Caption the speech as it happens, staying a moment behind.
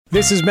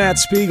This is Matt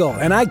Spiegel,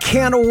 and I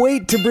can't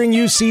wait to bring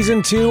you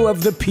Season 2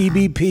 of the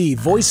PBP,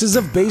 Voices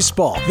of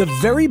Baseball. The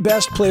very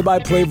best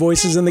play-by-play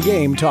voices in the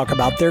game talk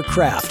about their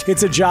craft.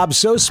 It's a job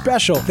so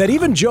special that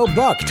even Joe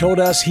Buck told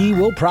us he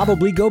will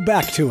probably go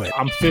back to it.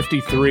 I'm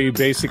 53,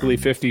 basically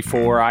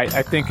 54. I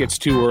think it's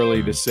too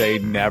early to say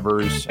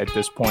nevers at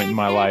this point in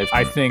my life.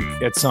 I think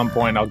at some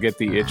point I'll get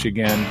the itch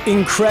again.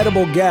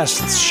 Incredible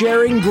guests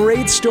sharing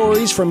great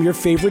stories from your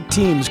favorite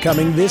teams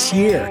coming this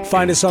year.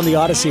 Find us on the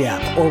Odyssey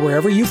app or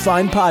wherever you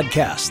find podcasts.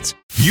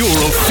 Your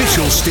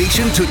official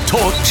station to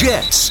talk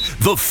Jets.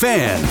 The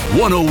Fan,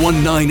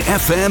 101.9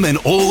 FM and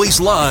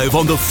always live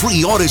on the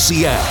free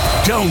Odyssey app.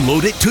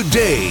 Download it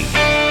today.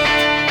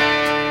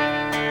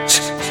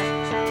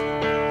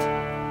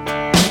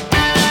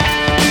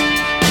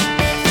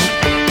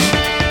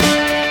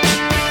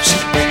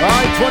 All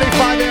right,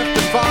 25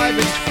 after 5.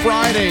 It's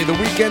Friday. The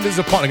weekend is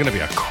upon. It's going to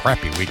be a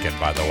crappy weekend,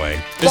 by the way.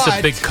 This is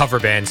a big cover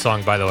band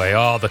song, by the way.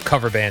 Oh, the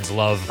cover bands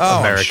love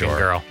American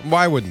Girl.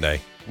 Why wouldn't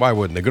they? Why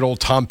wouldn't they? Good old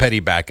Tom Petty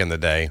back in the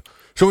day.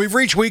 So we've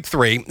reached week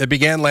 3. It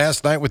began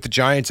last night with the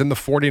Giants and the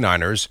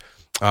 49ers.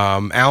 Al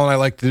and I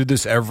like to do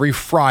this every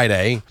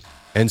Friday.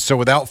 And so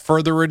without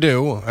further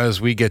ado, as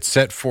we get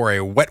set for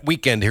a wet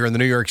weekend here in the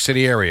New York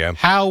City area.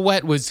 How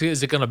wet is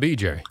it going to be,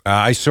 Jerry?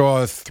 I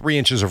saw 3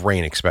 inches of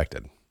rain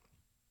expected.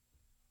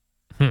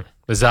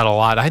 Is that a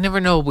lot? I never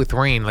know with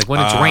rain. Like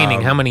when it's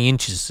raining, how many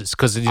inches?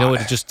 Because you know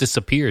it just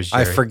disappears,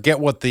 Jerry. I forget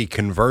what the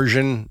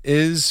conversion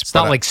is. It's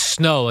not like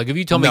snow. Like if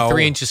you told me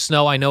 3 inches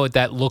snow, I know what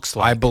that looks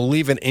like. I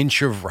believe an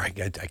inch of rain.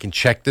 I can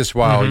check this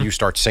while you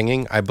start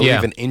singing. I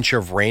believe an inch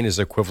of rain is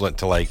equivalent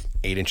to like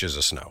 8 inches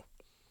of snow.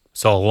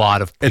 So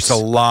it's a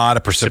lot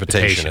of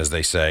precipitation, as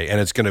they say, and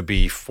it's going to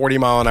be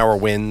 40-mile-an-hour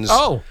winds.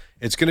 Oh,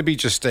 it's going to be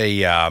just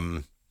a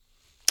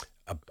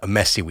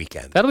messy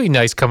weekend. That'll be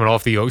nice coming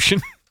off the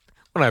ocean.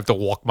 When I have to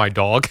walk my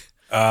dog.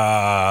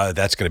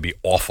 That's going to be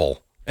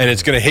awful. And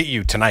it's going to hit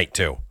you tonight,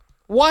 too.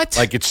 What?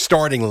 Like it's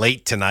starting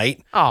late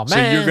tonight. Oh, man.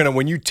 So you're going to,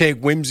 when you take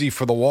Whimsy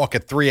for the walk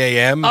at 3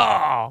 a.m.,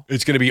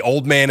 it's going to be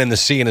old man in the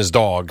sea and his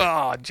dog.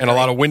 And a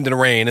lot of wind and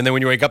rain. And then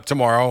when you wake up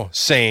tomorrow,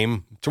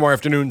 same. Tomorrow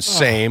afternoon,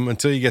 same.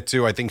 Until you get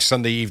to, I think,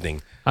 Sunday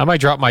evening. I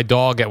might drop my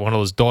dog at one of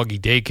those doggy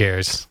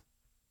daycares.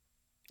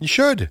 You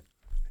should.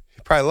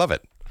 You'd probably love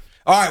it.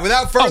 All right,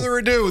 without further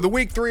ado, the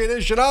Week 3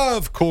 edition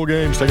of Cool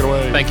Games. Take it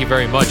away. Thank you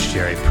very much,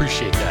 Jerry.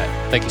 Appreciate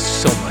that. Thank you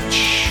so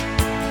much.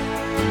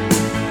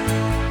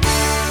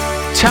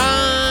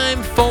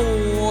 Time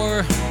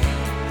for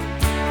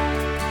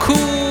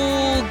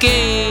Cool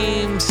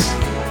Games.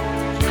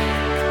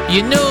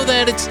 You know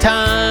that it's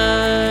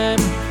time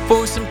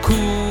for some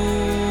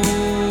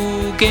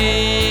cool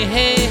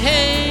games.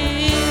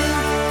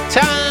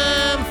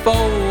 Time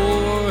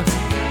for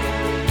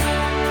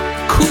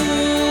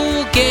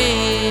cool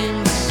games.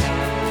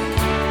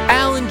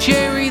 Al and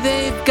Jerry,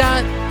 they've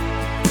got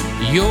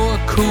your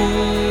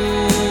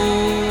cool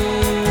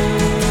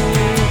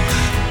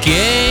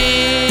game.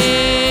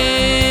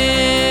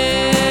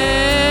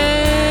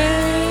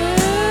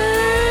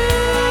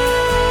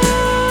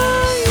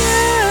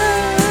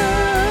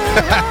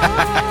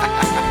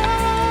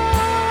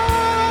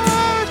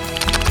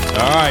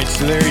 All right,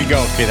 so there you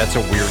go. Okay, that's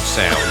a weird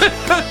sound.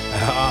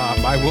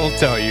 I will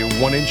tell you,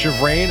 1 inch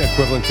of rain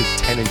equivalent to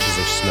 10 inches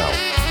of snow.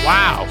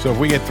 Wow. So if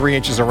we get 3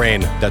 inches of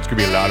rain, that's going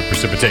to be a lot of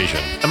precipitation.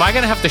 Am I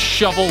going to have to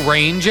shovel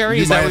rain, Jerry?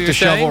 You Is might that have what to you're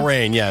saying? shovel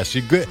rain, yes.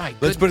 You're good.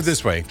 Let's put it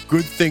this way.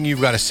 Good thing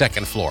you've got a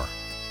second floor.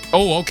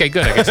 Oh, okay,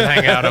 good. I get to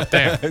hang out up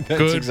there.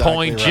 Good exactly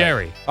point, right.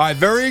 Jerry. All right,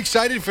 very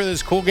excited for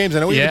this Cool Games.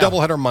 I know we have a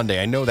doubleheader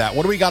Monday. I know that.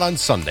 What do we got on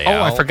Sunday, Oh,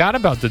 Al? I forgot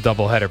about the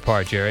doubleheader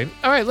part, Jerry.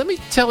 All right, let me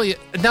tell you.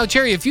 Now,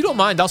 Jerry, if you don't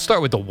mind, I'll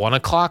start with the 1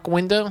 o'clock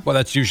window. Well,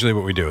 that's usually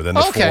what we do. Then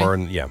the 4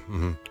 and, yeah.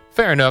 Mm-hmm.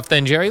 Fair enough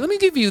then, Jerry. Let me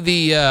give you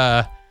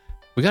the,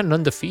 we got an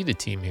undefeated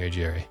team here,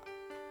 Jerry.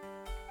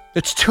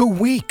 It's 2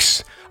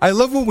 weeks. I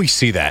love when we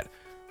see that.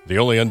 The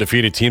only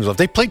undefeated teams left.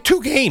 They played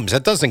 2 games.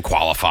 That doesn't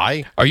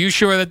qualify. Are you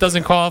sure that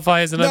doesn't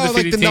qualify as an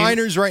undefeated team? No, like the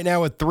Niners right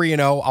now at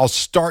 3-0. I'll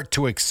start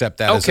to accept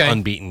that as an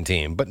unbeaten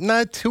team. But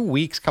not 2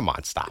 weeks. Come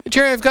on, stop.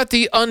 Jerry, I've got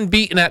the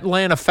unbeaten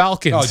Atlanta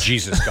Falcons. Oh,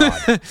 Jesus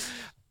God.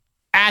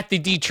 At the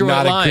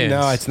Detroit Lions.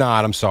 No, it's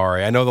not. I'm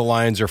sorry. I know the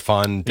Lions are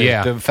fun.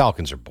 Yeah. The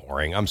Falcons are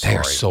boring. I'm sorry.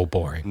 They're so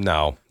boring.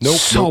 No.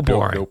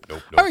 Boring. Nope.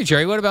 All right,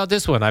 Jerry, what about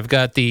this one? I've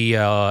got the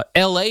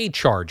L.A.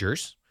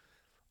 Chargers,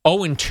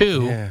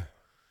 0-2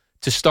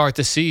 to start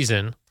the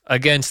season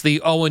against the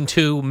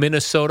 0-2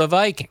 Minnesota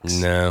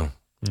Vikings. No.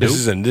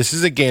 This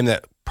is a game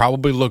that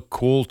probably looked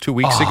cool 2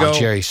 weeks ago.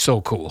 Jerry, so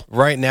cool.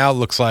 Right now, it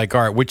looks like,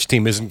 all right, which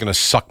team isn't going to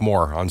suck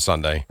more on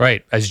Sunday?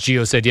 Right. As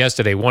Gio said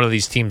yesterday, one of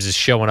these teams is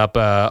showing up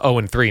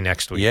 0-3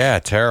 next week. Yeah,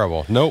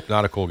 terrible. Nope,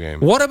 not a cool game.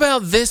 What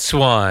about this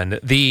one?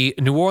 The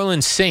New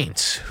Orleans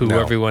Saints, who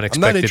everyone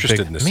expected. I'm not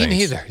interested in the Saints. Me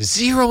neither.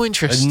 Zero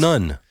interest.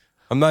 None.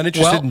 I'm not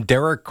interested in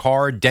Derek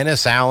Carr,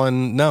 Dennis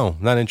Allen. No,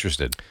 not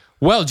interested.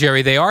 Well,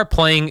 Jerry, they are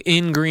playing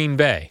in Green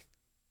Bay.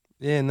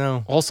 Yeah,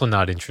 no. Also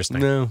not interesting.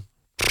 No.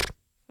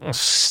 Oh,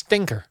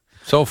 stinker.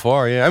 So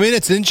far, yeah. I mean,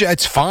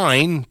 it's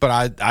fine,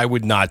 but I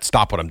would not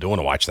stop what I'm doing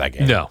to watch that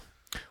game. No.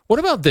 What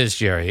about this,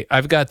 Jerry?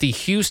 I've got the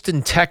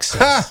Houston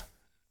Texans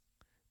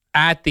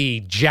at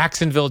the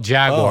Jacksonville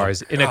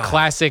Jaguars in a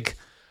classic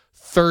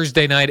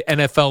Thursday night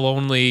NFL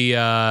only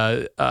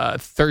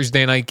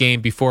Thursday night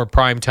game before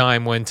prime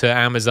time went to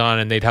Amazon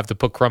and they'd have to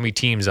put crummy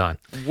teams on.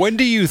 When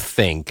do you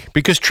think,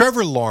 because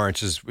Trevor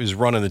Lawrence is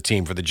running the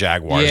team for the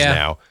Jaguars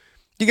now,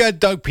 you got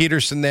Doug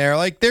Peterson there,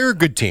 like they're a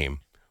good team.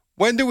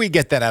 When do we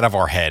get that out of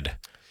our head?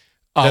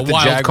 That the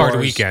wild card Jaguars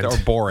weekend. are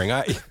boring.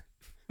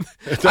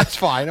 That's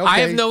fine. Okay. I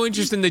have no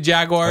interest in the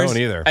Jaguars. I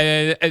don't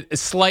either.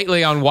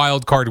 Slightly on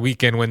wild card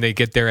weekend when they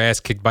get their ass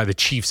kicked by the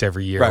Chiefs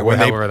every year. Right,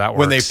 however that works.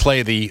 when they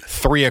play the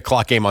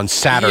 3:00 game on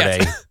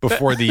Saturday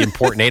before the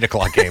important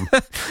 8:00 game.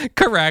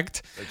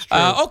 Correct. That's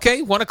true.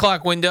 Okay, 1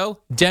 o'clock window.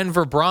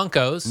 Denver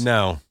Broncos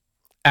No.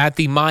 at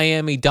the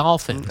Miami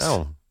Dolphins.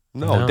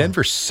 No.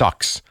 Denver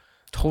sucks.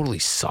 Totally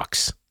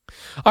sucks.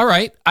 All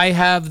right, I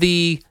have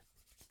the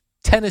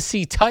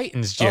Tennessee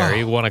Titans,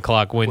 Jerry, 1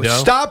 o'clock window. Well,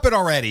 stop it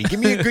already.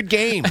 Give me a good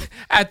game.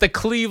 At the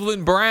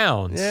Cleveland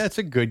Browns. Yeah, it's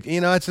a good,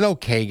 it's an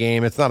okay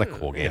game. It's not a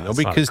cool game, though, it's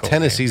not a because cool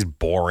Tennessee's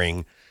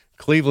boring.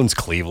 Cleveland's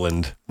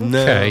Cleveland.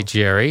 No. Okay,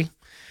 Jerry.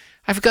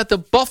 I've got the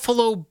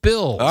Buffalo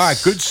Bills. All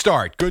right, good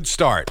start. Good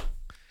start.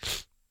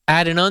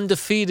 At an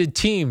undefeated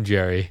team,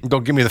 Jerry.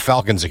 Don't give me the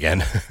Falcons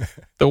again.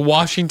 The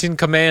Washington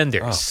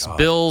Commanders. Oh, God.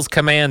 Bills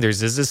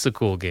Commanders. Is this a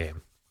cool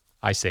game?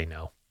 I say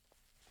no.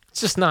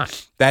 It's just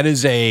not. That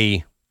is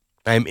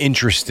I'm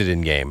interested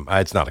in game.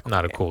 It's not a cool game.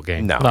 Not a cool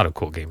game. No. Not a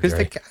cool game, Because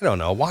Jerry. I don't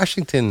know.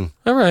 Washington,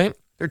 All right.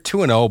 they're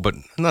 2-0, but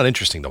not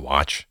interesting to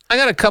watch. I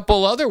got a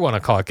couple other 1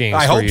 o'clock games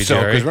I for hope you, so,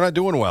 Jerry. because we're not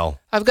doing well.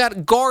 I've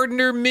got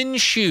Gardner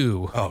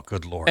Minshew Oh,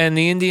 good Lord. and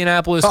the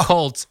Indianapolis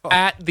Colts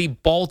at the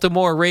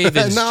Baltimore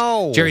Ravens.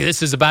 No. Jerry,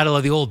 this is a battle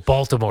of the old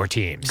Baltimore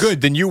teams. Good,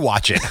 then you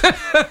watch it.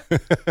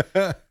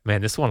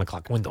 Man, this 1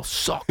 o'clock window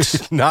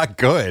sucks. Not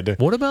good.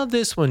 What about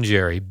this one,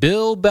 Jerry?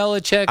 Bill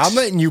Belichick's I'm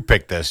letting you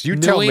pick this. You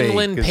tell New me.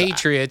 England 'cause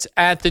Patriots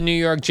at the New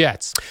York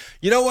Jets.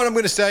 You know what I'm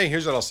going to say?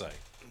 Here's what I'll say.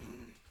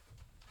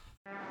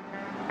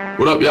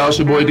 What up, y'all? It's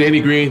your boy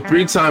Danny Green,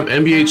 3-time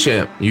NBA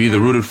champ. You either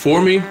rooted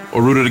for me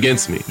or rooted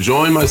against me.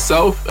 Join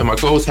myself and my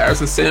co-host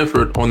Harrison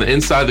Sanford on the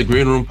Inside the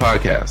Green Room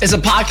podcast. It's a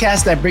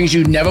podcast that brings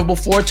you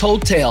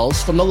never-before-told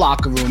tales from the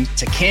locker room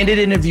to candid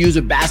interviews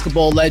with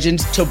basketball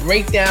legends to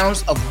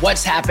breakdowns of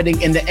what's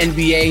happening in the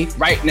NBA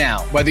right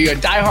now. Whether you're a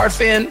diehard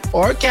fan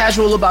or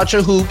casual about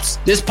your hoops,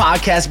 this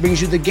podcast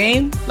brings you the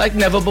game like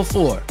never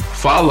before.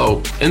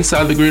 Follow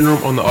Inside the Green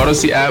Room on the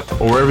Odyssey app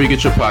or wherever you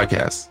get your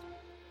podcasts.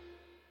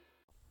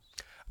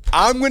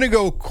 I'm going to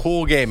go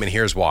cool game, and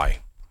here's why.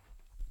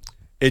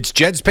 It's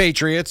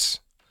Jets-Patriots.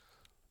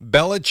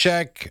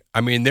 Belichick,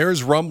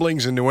 there's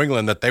rumblings in New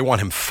England that they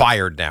want him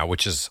fired now,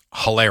 which is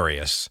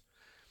hilarious.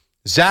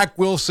 Zach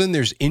Wilson,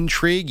 there's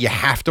intrigue. You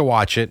have to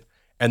watch it,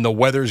 and the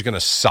weather's going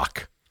to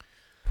suck.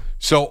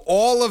 So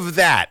all of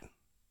that,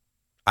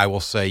 I will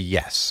say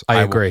yes.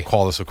 I agree. Will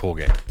call this a cool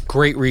game.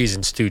 Great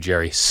reasons, too,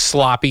 Jerry.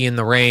 Sloppy in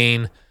the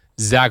rain,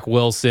 Zach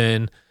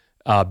Wilson,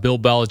 Bill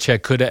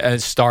Belichick could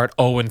start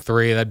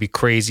 0-3. That'd be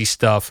crazy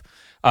stuff.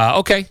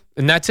 Okay,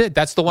 and that's it.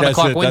 That's the 1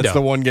 o'clock window. That's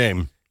the one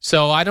game.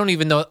 So I don't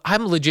even know.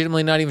 I'm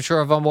legitimately not even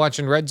sure if I'm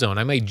watching Red Zone.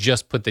 I may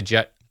just put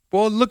the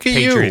Well, look at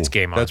Patriots you.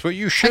 game on. That's what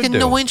you should I got do.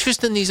 no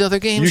interest in these other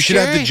games. You should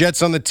have the Jerry.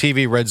 Jets on the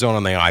TV, Red Zone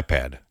on the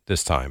iPad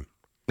this time.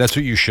 That's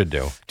what you should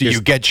do. Do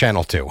you get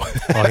Channel 2?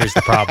 Well, here's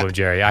the problem,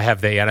 Jerry. I have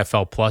the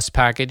NFL Plus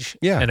package,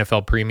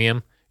 NFL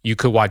Premium. You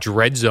could watch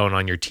Red Zone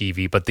on your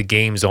TV, but the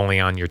game's only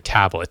on your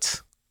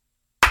tablets.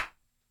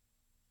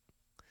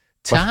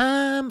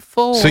 Time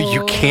for... So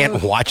you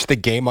can't watch the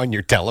game on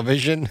your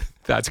television?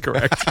 That's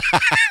correct.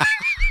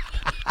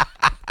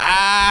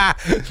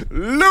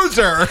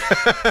 Loser!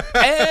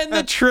 And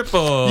the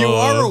triple. You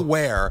are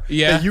aware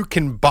Yeah. that you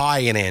can buy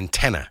an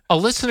antenna. A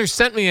listener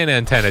sent me an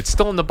antenna. It's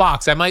still in the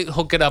box. I might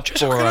hook it up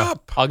Just hook it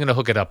up. I'm going to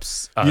hook it up.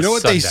 You know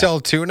what they Sunday. sell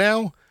too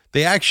now?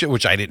 They actually,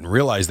 which I didn't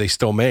realize they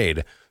still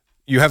made.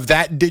 You have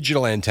that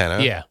digital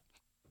antenna. Yeah.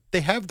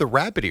 They have the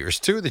rabbit ears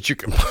too that you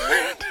can,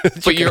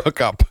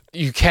 hook up.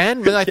 You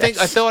can, but I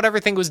Yes. thought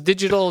everything was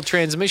digital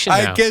transmission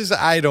now. I guess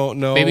I don't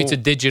know. Maybe it's a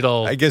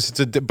digital. I guess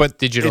it's but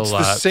digital, It's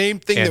the same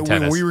thing that when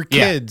antennas. we were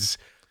Yeah. kids.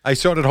 I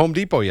saw it at Home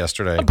Depot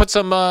yesterday. Put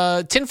some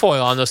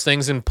tinfoil on those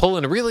things and pull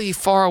in really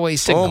far away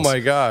signals. Oh my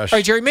gosh! All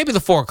right, Jerry, maybe the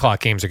 4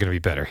 o'clock games are going to be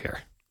better here.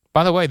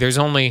 By the way, there's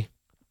a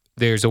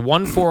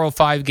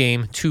 1-4:05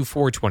 game, 2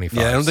 4:25.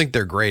 Yeah, I don't think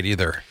they're great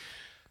either.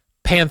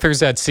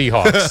 Panthers at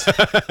Seahawks.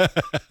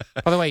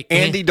 By the way,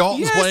 Andy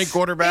Dalton's playing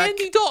quarterback.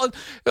 Andy Dalton.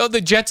 Oh,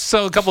 the Jets.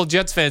 So a couple of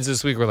Jets fans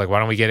this week were like, "Why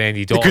don't we get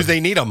Andy Dalton?" Because they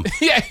need him.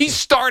 yeah, he's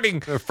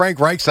starting. Frank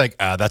Reich's like,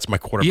 that's my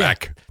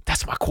quarterback. Yeah,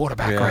 that's my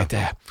quarterback Yeah. right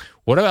there.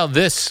 What about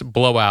this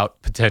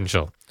blowout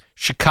potential?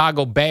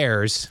 Chicago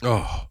Bears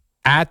Oh,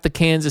 at the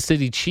Kansas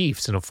City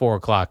Chiefs in a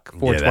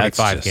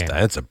 4:25 game.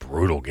 That's a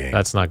brutal game.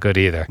 That's not good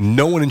either.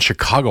 No one in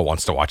Chicago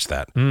wants to watch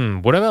that.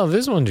 What about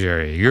this one,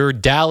 Jerry? Your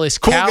Dallas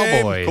Cool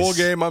Cowboys. game. Cool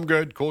game. I'm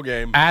good. Cool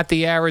game. At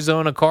the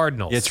Arizona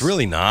Cardinals. It's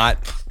really not.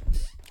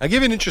 I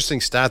give you an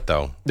interesting stat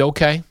though.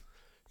 okay.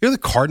 You know the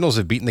Cardinals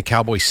have beaten the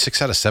Cowboys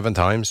 6 out of 7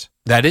 times.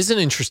 That is an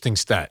interesting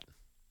stat.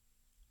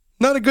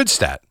 Not a good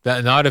stat.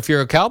 Not if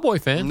you're a Cowboy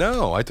fan.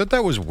 No, I thought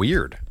that was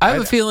weird. I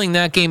have a feeling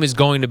that game is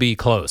going to be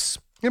close.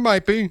 It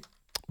might be.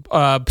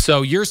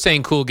 So you're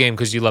saying cool game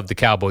because you love the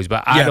Cowboys,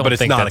 but I don't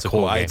think that's a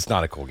cool game. It's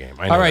not a cool game.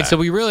 I know All right, that. so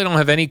we really don't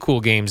have any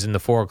cool games in the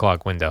 4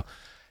 o'clock window.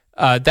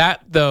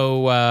 That,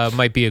 though,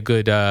 might be a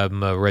good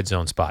red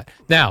zone spot.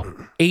 Now,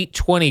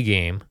 8:20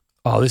 game.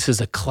 Oh, this is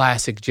a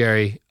classic,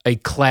 Jerry. A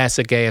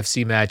classic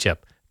AFC matchup.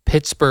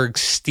 Pittsburgh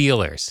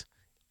Steelers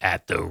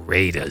at the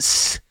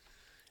Raiders.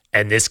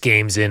 And this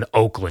game's in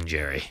Oakland,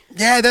 Jerry.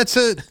 Yeah,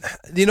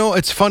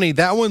 it's funny.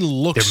 That one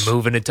looks. They're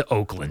moving it to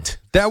Oakland.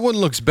 That one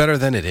looks better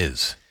than it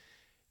is.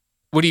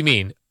 What do you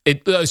mean?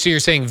 So you're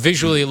saying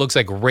visually it looks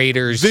like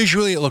Raiders.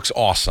 Visually, it looks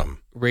awesome.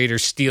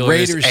 Raiders, Steelers,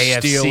 Raiders,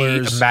 AFC,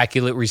 Steelers.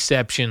 immaculate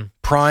reception.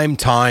 Prime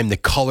time. The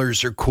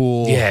colors are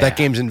cool. Yeah. That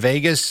game's in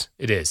Vegas.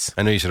 It is.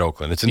 I know you said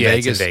Oakland. It's in Yeah,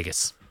 Vegas. it's in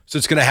Vegas. So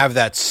it's going to have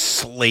that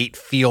slate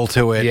feel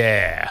to it.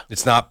 Yeah.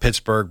 It's not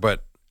Pittsburgh,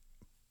 but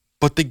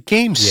the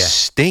game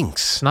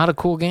stinks. It's not a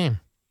cool game.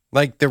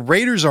 Like, the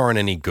Raiders aren't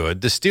any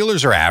good. The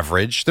Steelers are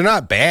average. They're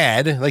not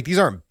bad. Like, these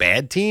aren't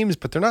bad teams,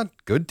 but they're not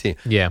good teams.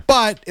 Yeah.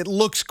 But it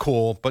looks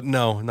cool, but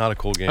no, not a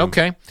cool game.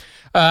 Okay.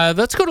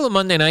 Let's go to the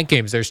Monday night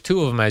games. There's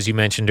 2 of them, as you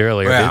mentioned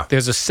earlier. Yeah.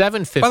 There's a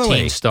 7:15 By the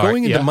way, start.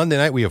 going into Monday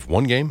night, we have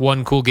one game?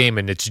 One cool game,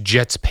 and it's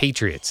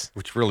Jets-Patriots.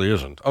 Which really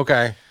isn't.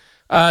 Okay.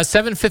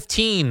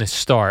 7:15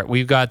 start.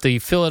 We've got the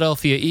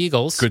Philadelphia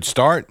Eagles Good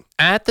start.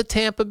 at the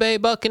Tampa Bay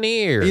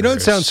Buccaneers. You know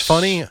what sounds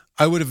funny?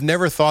 I would have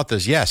never thought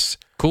this. Yes.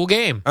 Cool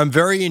game. I'm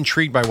very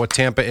intrigued by what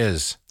Tampa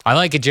is. I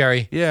like it,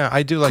 Jerry. Yeah,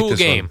 I do like Cool this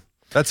game. one.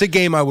 That's a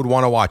game I would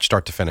want to watch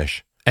start to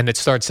finish. And it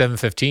starts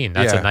 7:15.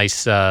 That's Yeah. a nice...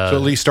 So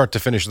at least start to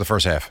finish the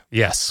first half.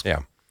 Yes. Yeah.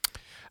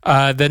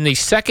 Then the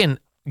second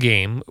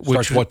game, which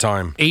Starts what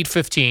time?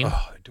 8:15,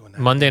 Oh, they're doing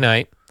that. Monday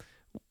night.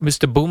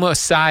 Mr. Boomer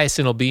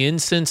Esiason will be in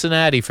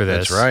Cincinnati for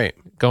this. That's right.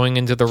 Going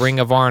into the Ring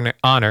of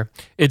Honor.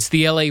 It's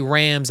the LA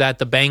Rams at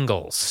the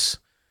Bengals.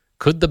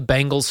 Could the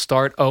Bengals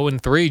start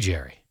 0-3,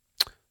 Jerry?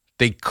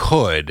 They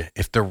could.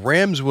 If the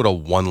Rams would have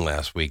won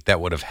last week, that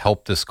would have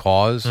helped this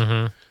cause.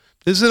 Mm-hmm.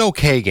 This is an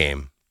okay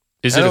game.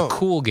 Is it a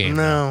cool game?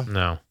 No.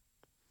 No.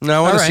 No,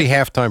 I want All to see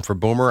right. halftime for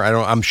Boomer.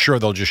 I'm sure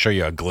they'll just show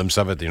you a glimpse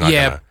of it. You're not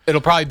Yeah, gonna, it'll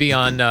probably be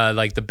on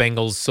like the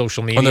Bengals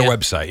social media. on their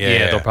website.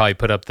 Yeah. they'll probably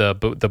put up the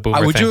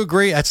Boomer Would thing. you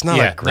agree? That's not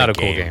a great not a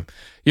cool game.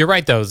 You're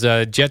right, though.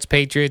 Jets,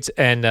 Patriots,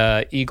 and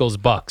Eagles,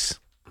 Bucks.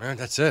 Man,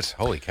 that's it.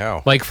 Holy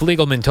cow. Like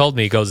Fliegelman told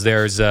me, he goes,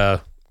 there's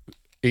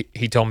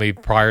he told me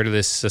prior to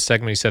this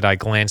segment, he said, I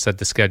glanced at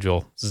the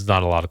schedule. This is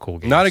not a lot of cool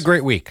games. Not a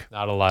great week.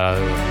 Not a lot of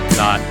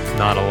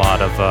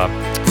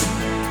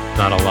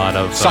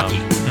Sucky.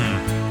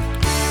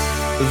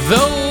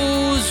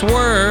 Those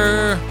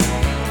were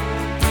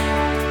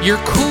your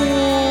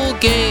cool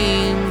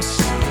games.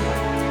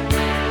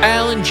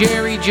 Al and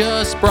Jerry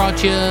just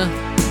brought you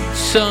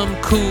some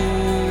cool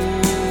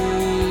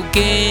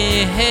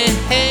games.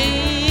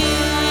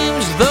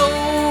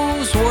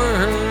 Those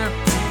were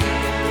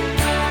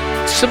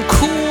some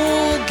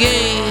cool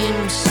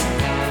games.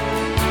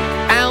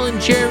 Al and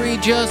Jerry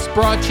just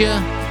brought you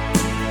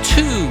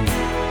 2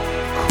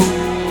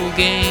 cool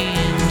games.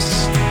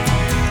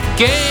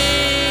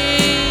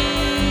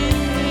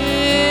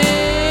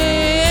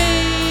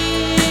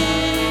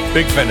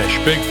 Big finish.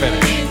 Big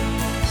finish.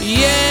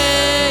 Yeah.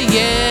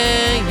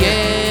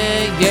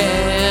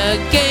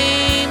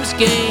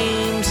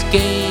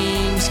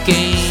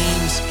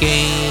 Games.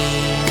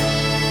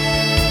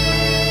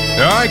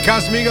 All right,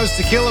 Casamigos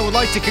Tequila would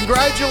like to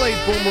congratulate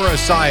Boomer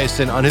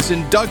Esiason on his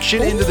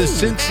induction into the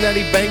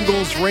Cincinnati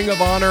Bengals Ring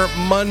of Honor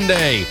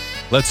Monday.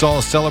 Let's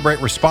all celebrate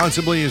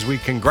responsibly as we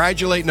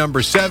congratulate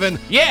number 7.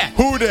 Yeah.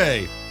 Hoo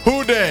day.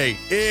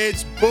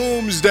 It's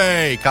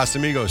Boomsday.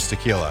 Casamigos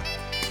Tequila.